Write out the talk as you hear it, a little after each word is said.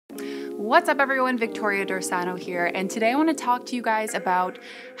What's up everyone, Victoria Dorsano here, and today I want to talk to you guys about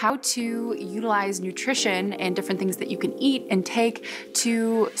how to utilize nutrition and different things that you can eat and take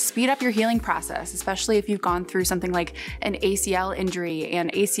to speed up your healing process, especially if you've gone through something like an ACL injury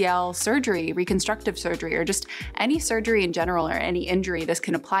and ACL surgery, reconstructive surgery, or just any surgery in general or any injury this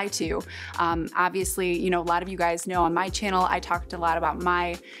can apply to. Obviously, a lot of you guys know on my channel, I talked a lot about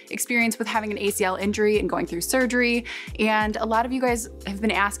my experience with having an ACL injury and going through surgery, and a lot of you guys have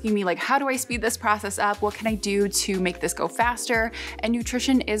been asking me, like, how do I speed this process up? What can I do to make this go faster? And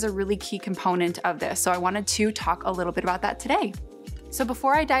nutrition is a really key component of this. So I wanted to talk a little bit about that today. So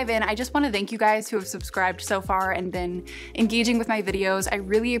before I dive in, I just want to thank you guys who have subscribed so far and been engaging with my videos. I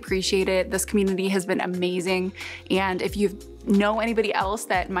really appreciate it. This community has been amazing. And if you know anybody else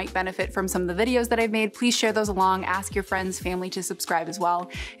that might benefit from some of the videos that I've made, please share those along. Ask your friends, family to subscribe as well.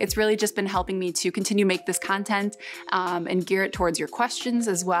 It's really just been helping me to continue make this content and gear it towards your questions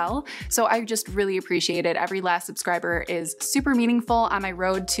as well. So I just really appreciate it. Every last subscriber is super meaningful on my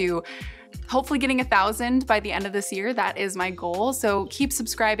road to hopefully getting 1,000 by the end of this year. That is my goal. So keep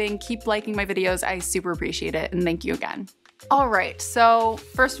subscribing, keep liking my videos. I super appreciate it. And thank you again. All right. So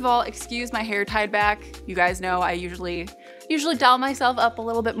first of all, excuse my hair tied back. You guys know I usually doll myself up a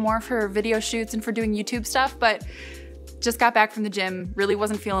little bit more for video shoots and for doing YouTube stuff, but just got back from the gym. Really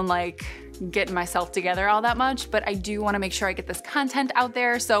wasn't feeling like getting myself together all that much, but I do want to make sure I get this content out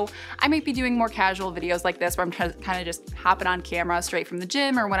there. So I might be doing more casual videos like this where I'm kind of just hopping on camera straight from the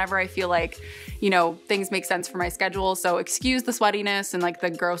gym or whenever I feel like, things make sense for my schedule. So excuse the sweatiness and like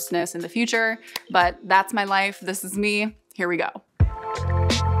the grossness in the future, but that's my life. This is me. Here we go.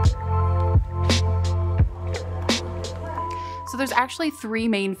 So there's actually 3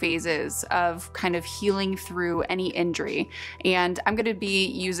 main phases of kind of healing through any injury. And I'm gonna be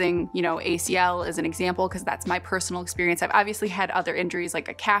using, ACL as an example because that's my personal experience. I've obviously had other injuries like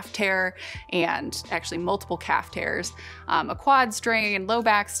a calf tear and actually multiple calf tears, a quad strain, low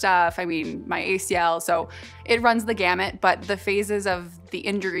back stuff, my ACL. So it runs the gamut, but the phases of the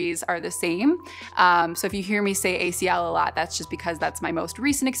injuries are the same. So if you hear me say ACL a lot, that's just because that's my most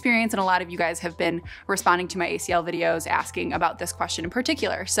recent experience, and a lot of you guys have been responding to my ACL videos asking about this question in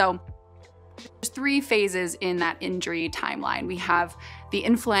particular. So there's 3 phases in that injury timeline. We have the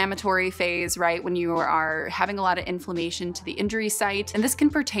inflammatory phase, right? When you are having a lot of inflammation to the injury site. And this can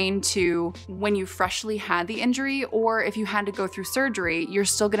pertain to when you freshly had the injury, or if you had to go through surgery, you're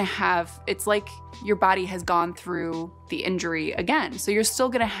still gonna have, it's like your body has gone through the injury again. So you're still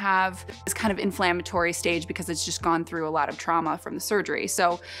gonna have this kind of inflammatory stage because it's just gone through a lot of trauma from the surgery.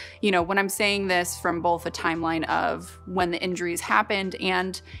 So, when I'm saying this from both a timeline of when the injuries happened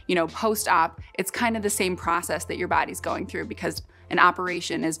and, post-op, it's kind of the same process that your body's going through, because an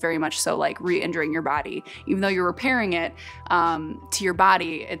operation is very much so like re-injuring your body. Even though you're repairing it to your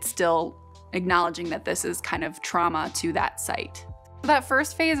body, it's still acknowledging that this is kind of trauma to that site. That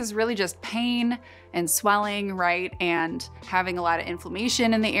first phase is really just pain and swelling, right? And having a lot of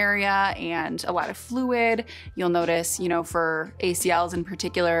inflammation in the area and a lot of fluid. You'll notice, for ACLs in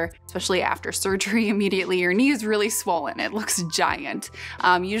particular, especially after surgery, immediately your knee is really swollen. It looks giant.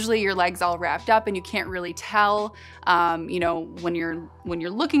 Usually your leg's all wrapped up and you can't really tell, when you're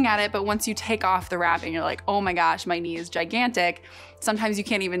looking at it, but once you take off the wrapping, you're like, oh my gosh, my knee is gigantic. Sometimes you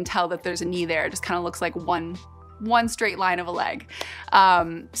can't even tell that there's a knee there. It just kind of looks like one straight line of a leg.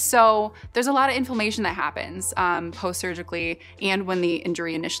 So there's a lot of inflammation that happens post-surgically and when the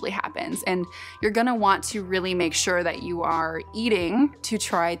injury initially happens. And you're gonna want to really make sure that you are eating to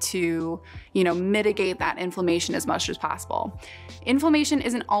try to, mitigate that inflammation as much as possible. Inflammation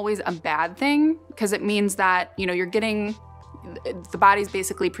isn't always a bad thing because it means that, you're getting the body's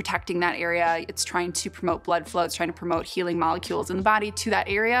basically protecting that area. It's trying to promote blood flow. It's trying to promote healing molecules in the body to that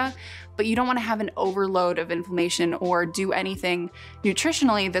area, but you don't want to have an overload of inflammation or do anything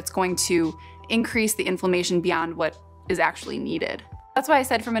nutritionally that's going to increase the inflammation beyond what is actually needed. That's why I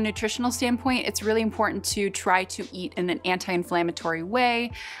said from a nutritional standpoint, it's really important to try to eat in an anti-inflammatory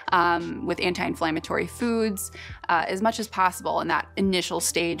way with anti-inflammatory foods as much as possible in that initial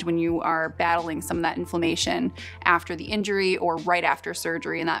stage when you are battling some of that inflammation after the injury or right after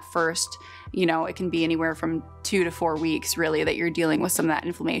surgery. In that first, it can be anywhere from 2 to 4 weeks really that you're dealing with some of that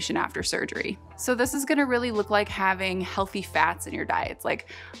inflammation after surgery. So this is gonna really look like having healthy fats in your diets, like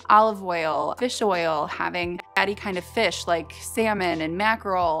olive oil, fish oil, having fatty kind of fish like salmon and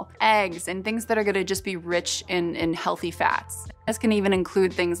mackerel, eggs, and things that are gonna just be rich in healthy fats. This can even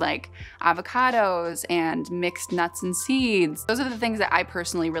include things like avocados and mixed nuts and seeds. Those are the things that I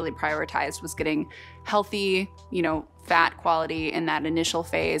personally really prioritized, was getting healthy, fat quality in that initial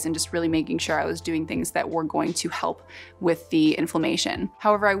phase and just really making sure I was doing things that were going to help with the inflammation.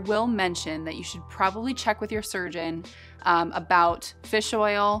 However, I will mention that you should probably check with your surgeon about fish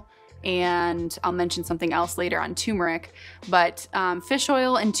oil, and I'll mention something else later on turmeric. But fish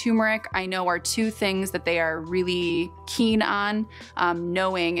oil and turmeric, I know, are two things that they are really keen on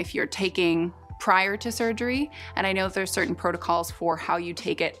knowing if you're taking prior to surgery. And I know there's certain protocols for how you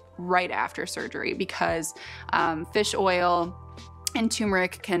take it right after surgery, because fish oil and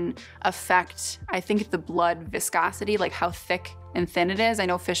turmeric can affect, I think, the blood viscosity, like how thick and thin it is. I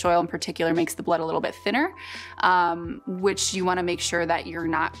know fish oil in particular makes the blood a little bit thinner, which you want to make sure that you're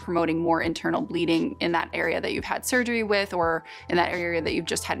not promoting more internal bleeding in that area that you've had surgery with, or in that area that you've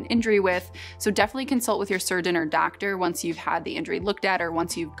just had an injury with. So definitely consult with your surgeon or doctor once you've had the injury looked at, or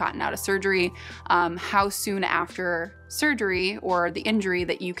once you've gotten out of surgery, how soon after surgery or the injury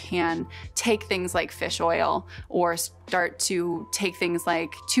that you can take things like fish oil or start to take things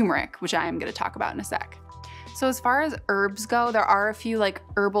like turmeric, which I am going to talk about in a sec. So as far as herbs go, there are a few like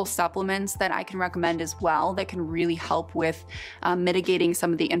herbal supplements that I can recommend as well that can really help with mitigating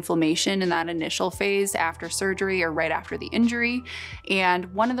some of the inflammation in that initial phase after surgery or right after the injury.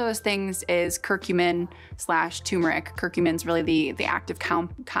 And one of those things is curcumin / turmeric. Curcumin is really the active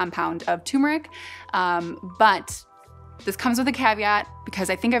compound of turmeric, but this comes with a caveat,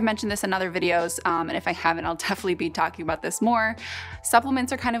 because I think I've mentioned this in other videos, and if I haven't, I'll definitely be talking about this more.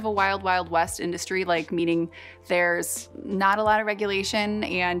 Supplements are kind of a wild, wild west industry, meaning there's not a lot of regulation,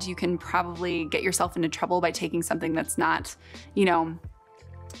 and you can probably get yourself into trouble by taking something that's not,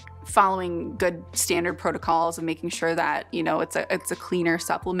 following good standard protocols and making sure that, it's a cleaner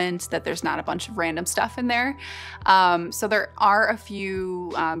supplement, that there's not a bunch of random stuff in there. So there are a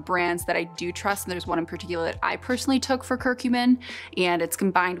few brands that I do trust, and there's one in particular that I personally took for curcumin, and it's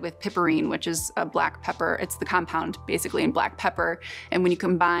combined with piperine, which is a black pepper. It's the compound basically in black pepper. And when you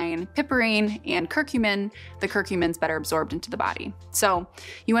combine piperine and curcumin, the curcumin's better absorbed into the body. So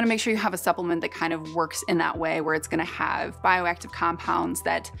you want to make sure you have a supplement that kind of works in that way, where it's going to have bioactive compounds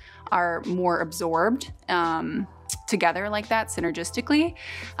that are more absorbed together like that synergistically.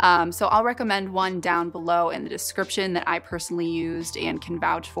 So I'll recommend one down below in the description that I personally used and can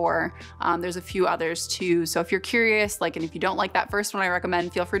vouch for. There's a few others too. So if you're curious, and if you don't like that first one I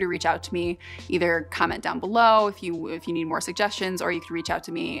recommend, feel free to reach out to me. Either comment down below if you need more suggestions, or you can reach out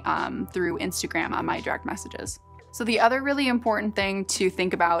to me through Instagram on my direct messages. So the other really important thing to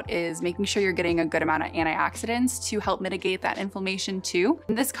think about is making sure you're getting a good amount of antioxidants to help mitigate that inflammation too.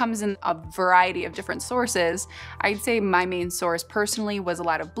 And this comes in a variety of different sources. I'd say my main source personally was a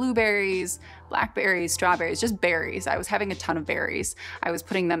lot of blueberries, blackberries, strawberries, just berries. I was having a ton of berries. I was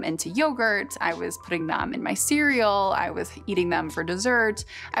putting them into yogurt. I was putting them in my cereal. I was eating them for dessert.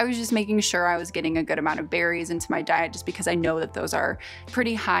 I was just making sure I was getting a good amount of berries into my diet, just because I know that those are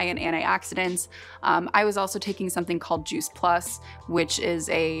pretty high in antioxidants. I was also taking something called Juice Plus, which is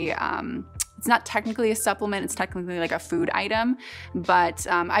it's not technically a supplement, it's technically like a food item, but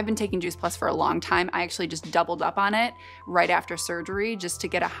I've been taking Juice Plus for a long time. I actually just doubled up on it right after surgery just to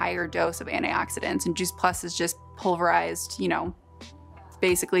get a higher dose of antioxidants. And Juice Plus is just pulverized,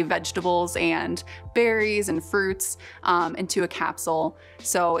 basically vegetables and berries and fruits into a capsule.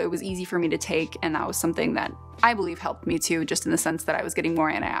 So it was easy for me to take, and that was something that I believe helped me too, just in the sense that I was getting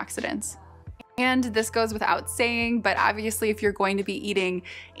more antioxidants. And this goes without saying, but obviously if you're going to be eating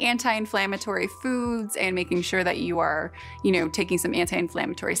anti-inflammatory foods and making sure that you are, taking some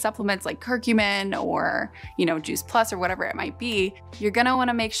anti-inflammatory supplements like curcumin or, Juice Plus or whatever it might be, you're gonna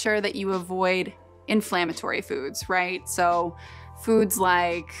wanna make sure that you avoid inflammatory foods, right? So foods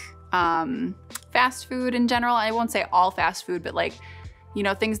like fast food in general, I won't say all fast food, but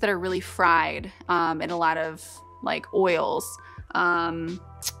things that are really fried in a lot of oils.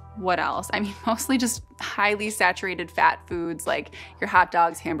 What else? I mean, mostly just highly saturated fat foods like your hot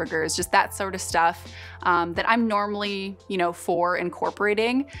dogs, hamburgers, just that sort of stuff that I'm normally, for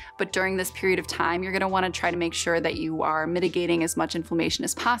incorporating. But during this period of time, you're going to want to try to make sure that you are mitigating as much inflammation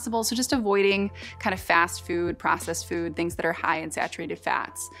as possible. So just avoiding kind of fast food, processed food, things that are high in saturated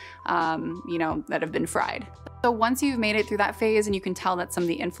fats, that have been fried. So once you've made it through that phase and you can tell that some of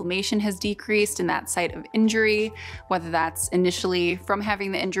the inflammation has decreased in that site of injury, whether that's initially from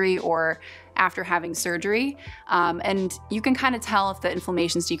having the injury or after having surgery. And you can kind of tell if the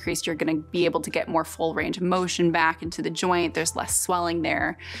inflammation's decreased, you're gonna be able to get more full range of motion back into the joint. There's less swelling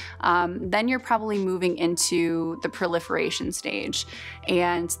there. Then you're probably moving into the proliferation stage.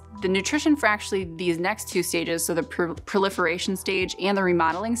 And the nutrition for actually these next two stages, so the proliferation stage and the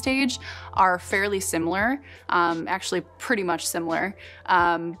remodeling stage, are fairly similar, actually pretty much similar.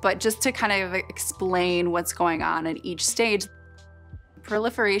 But just to kind of explain what's going on at each stage,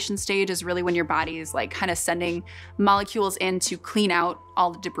 proliferation stage is really when your body is like kind of sending molecules in to clean out all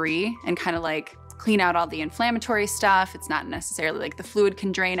the debris and kind of like clean out all the inflammatory stuff. It's not necessarily like the fluid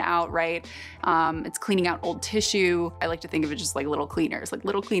can drain out, right? It's cleaning out old tissue. I like to think of it just like little cleaners, like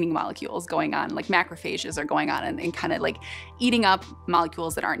little cleaning molecules going on, like macrophages are going on and kind of like eating up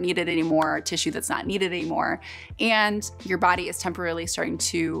molecules that aren't needed anymore, tissue that's not needed anymore. And your body is temporarily starting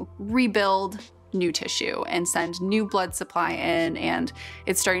to rebuild new tissue and send new blood supply in, and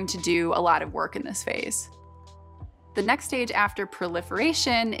it's starting to do a lot of work in this phase. The next stage after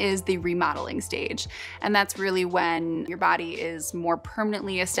proliferation is the remodeling stage. And that's really when your body is more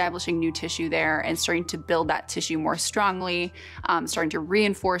permanently establishing new tissue there and starting to build that tissue more strongly, starting to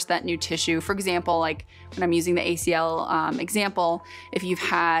reinforce that new tissue. For example, like when I'm using the ACL example, if you've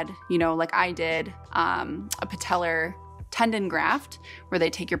had, like I did, a patellar tendon graft where they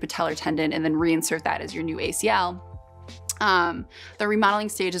take your patellar tendon and then reinsert that as your new ACL, the remodeling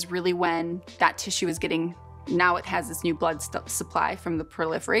stage is really when that tissue is getting, now it has this new blood supply from the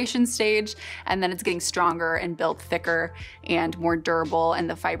proliferation stage, and then it's getting stronger and built thicker and more durable, and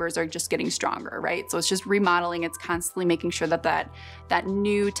the fibers are just getting stronger, right? So it's just remodeling. It's constantly making sure that that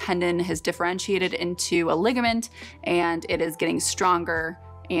new tendon has differentiated into a ligament and it is getting stronger,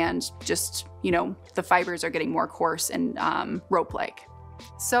 and just, the fibers are getting more coarse and rope-like.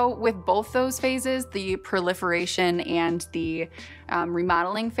 So with both those phases, the proliferation and the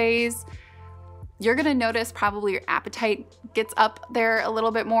remodeling phase, you're gonna notice probably your appetite gets up there a little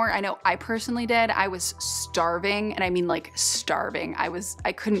bit more. I know I personally did. I was starving, and I mean like starving.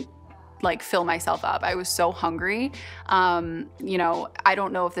 I couldn't like fill myself up. I was so hungry. I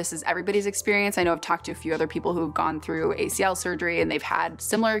don't know if this is everybody's experience. I know I've talked to a few other people who've gone through ACL surgery and they've had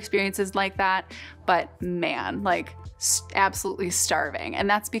similar experiences like that, but man, like absolutely starving. And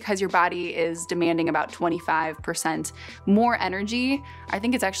that's because your body is demanding about 25% more energy. I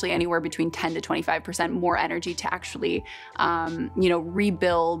think it's actually anywhere between 10 to 25% more energy to actually,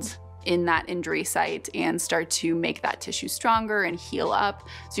 rebuild in that injury site and start to make that tissue stronger and heal up.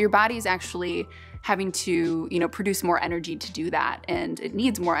 So your body is actually having to, produce more energy to do that. And it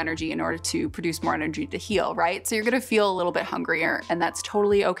needs more energy in order to produce more energy to heal, right? So you're gonna feel a little bit hungrier, and that's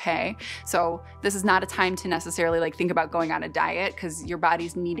totally okay. So this is not a time to necessarily like think about going on a diet, because your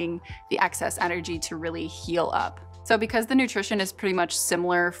body's needing the excess energy to really heal up. So because the nutrition is pretty much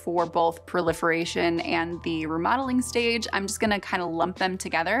similar for both proliferation and the remodeling stage, I'm just gonna kind of lump them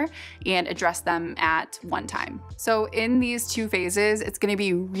together and address them at one time. So in these two phases, it's gonna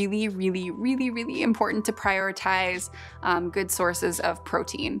be really, really, really, really important to prioritize good sources of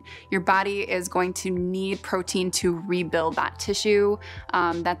protein. Your body is going to need protein to rebuild that tissue.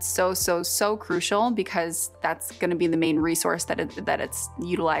 That's so crucial, because that's gonna be the main resource that it's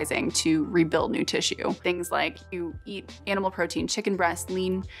utilizing to rebuild new tissue. Things like you eat animal protein, chicken breast,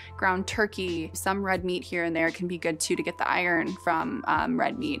 lean ground turkey, some red meat here and there can be good too to get the iron from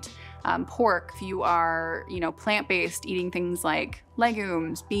red meat. Pork, if you are, plant-based, eating things like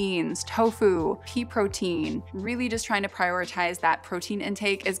legumes, beans, tofu, pea protein, really just trying to prioritize that protein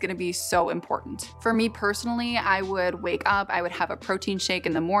intake is gonna be so important. For me personally, I would wake up, I would have a protein shake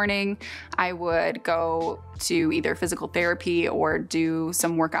in the morning. I would go to either physical therapy or do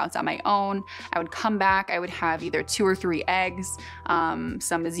some workouts on my own. I would come back, I would have either 2 or 3 eggs,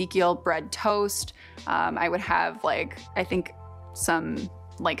 some Ezekiel bread toast. I would have some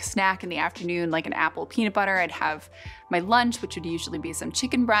snack in the afternoon, like an apple peanut butter. I'd have my lunch, which would usually be some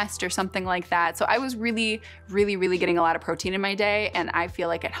chicken breast or something like that. So I was really getting a lot of protein in my day, and I feel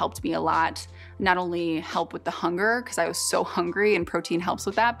like it helped me a lot. Not only help with the hunger, because I was so hungry and protein helps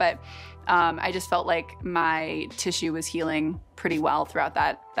with that, but I just felt like my tissue was healing pretty well throughout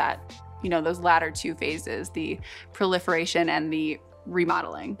those latter two phases, the proliferation and the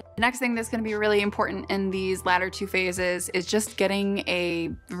remodeling. The next thing that's going to be really important in these latter two phases is just getting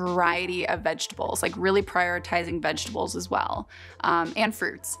a variety of vegetables, like really prioritizing vegetables as well, and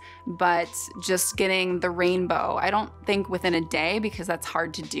fruits, but just getting the rainbow. I don't think within a day, because that's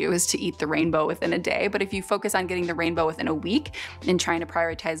hard to do, is to eat the rainbow within a day, but if you focus on getting the rainbow within a week and trying to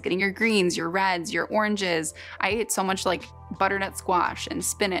prioritize getting your greens, your reds, your oranges. I ate so much butternut squash and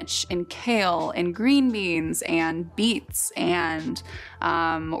spinach and kale and green beans and beets and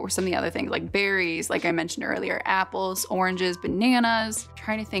what were some of the other things, like berries, like I mentioned earlier, apples, oranges, bananas. I'm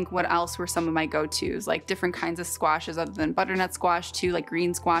trying to think what else were some of my go-tos, like different kinds of squashes other than butternut squash too, like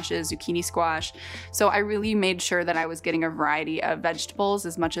green squashes, zucchini squash. So I really made sure that I was getting a variety of vegetables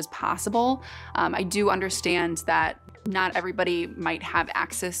as much as possible. I do understand that not everybody might have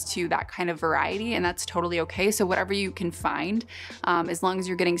access to that kind of variety, and that's totally okay. So whatever you can find, as long as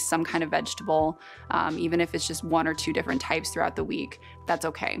you're getting some kind of vegetable, even if it's just 1 or 2 different types throughout the week, that's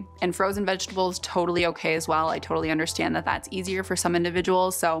okay. And frozen vegetables, totally okay as well. I totally understand that that's easier for some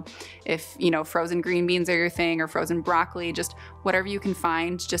individuals. So if, you know, frozen green beans are your thing or frozen broccoli, just whatever you can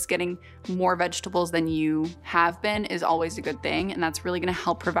find, just getting more vegetables than you have been is always a good thing. And that's really gonna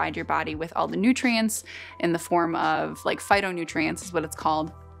help provide your body with all the nutrients in the form of like phytonutrients is what it's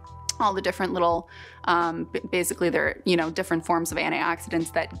called. All the different little, basically they're, you know, different forms of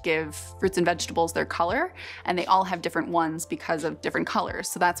antioxidants that give fruits and vegetables their color, and they all have different ones because of different colors.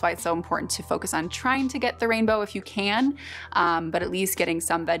 So that's why it's so important to focus on trying to get the rainbow if you can, but at least getting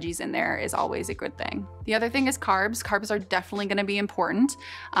some veggies in there is always a good thing. The other thing is carbs. Carbs are definitely gonna be important.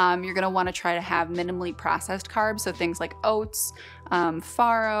 You're gonna wanna try to have minimally processed carbs, so things like oats,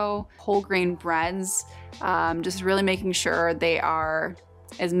 farro, whole grain breads, just really making sure they are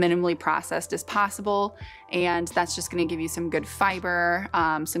as minimally processed as possible, and that's just going to give you some good fiber,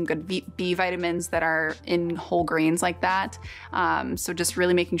 some good B vitamins that are in whole grains like that. So just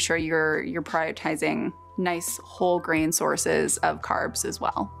really making sure you're prioritizing nice whole grain sources of carbs as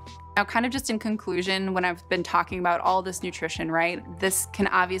well. Now, kind of just in conclusion, when I've been talking about all this nutrition, right, this can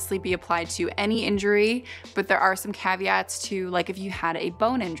obviously be applied to any injury, but there are some caveats to, like if you had a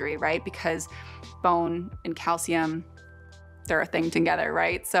bone injury, right, because bone and calcium, they're a thing together,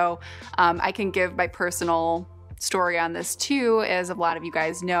 right? So I can give my personal story on this too. As a lot of you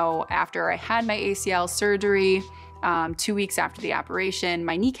guys know, after I had my ACL surgery, 2 weeks after the operation,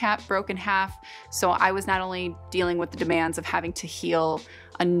 my kneecap broke in half. So I was not only dealing with the demands of having to heal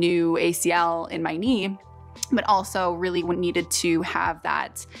a new ACL in my knee, but also really needed to have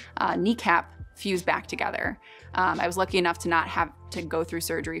that kneecap fuse back together. I was lucky enough to not have to go through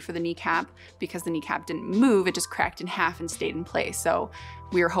surgery for the kneecap because the kneecap didn't move, it just cracked in half and stayed in place. So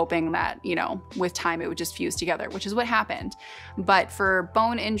we were hoping that, you know, with time it would just fuse together, which is what happened. But for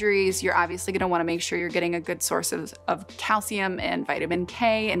bone injuries, you're obviously gonna wanna make sure you're getting a good source of calcium and vitamin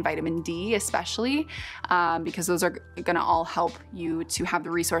K and vitamin D especially, because those are gonna all help you to have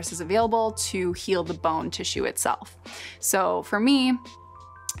the resources available to heal the bone tissue itself. So for me,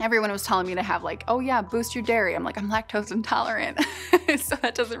 everyone was telling me to have like, oh yeah, boost your dairy. I'm like, I'm lactose intolerant. So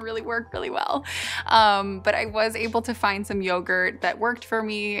that doesn't really work really well. But I was able to find some yogurt that worked for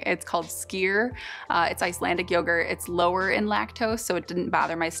me. It's called Skyr. It's Icelandic yogurt. It's lower in lactose, so it didn't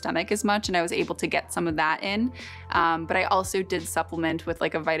bother my stomach as much, and I was able to get some of that in. But I also did supplement with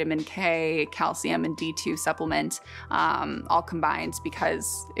like a vitamin K, calcium, and D2 supplement, all combined,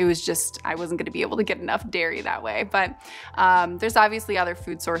 because it was just, I wasn't gonna be able to get enough dairy that way. But there's obviously other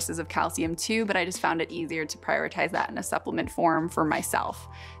food sources of calcium too, but I just found it easier to prioritize that in a supplement form for myself.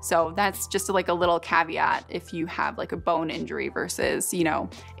 So that's just like a little caveat if you have like a bone injury versus, you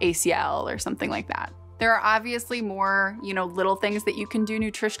know, ACL or something like that. There are obviously more, you know, little things that you can do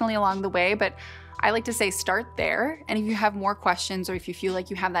nutritionally along the way, but I like to say start there. And if you have more questions, or if you feel like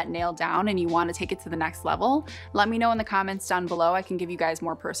you have that nailed down and you want to take it to the next level, let me know in the comments down below. I can give you guys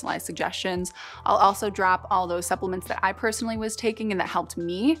more personalized suggestions. I'll also drop all those supplements that I personally was taking and that helped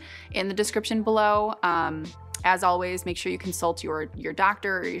me in the description below. As always, make sure you consult your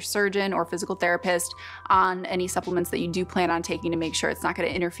doctor or your surgeon or physical therapist on any supplements that you do plan on taking to make sure it's not going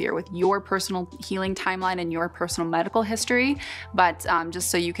to interfere with your personal healing timeline and your personal medical history. But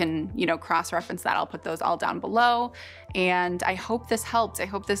just so you can, you know, cross-reference that, I'll put those all down below. And I hope this helped. I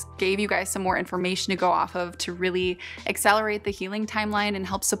hope this gave you guys some more information to go off of to really accelerate the healing timeline and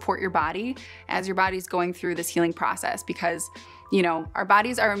help support your body as your body's going through this healing process, because you know, our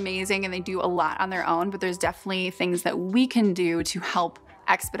bodies are amazing and they do a lot on their own, but there's definitely things that we can do to help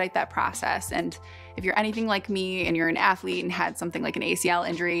expedite that process. And if you're anything like me and you're an athlete and had something like an ACL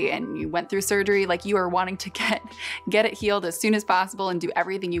injury and you went through surgery, like you are wanting to get it healed as soon as possible and do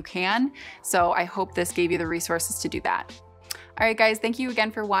everything you can. So I hope this gave you the resources to do that. All right, guys, thank you again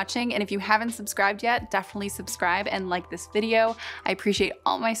for watching. And if you haven't subscribed yet, definitely subscribe and like this video. I appreciate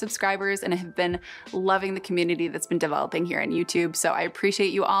all my subscribers and have been loving the community that's been developing here on YouTube. So I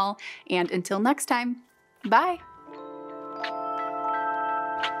appreciate you all. And until next time, bye.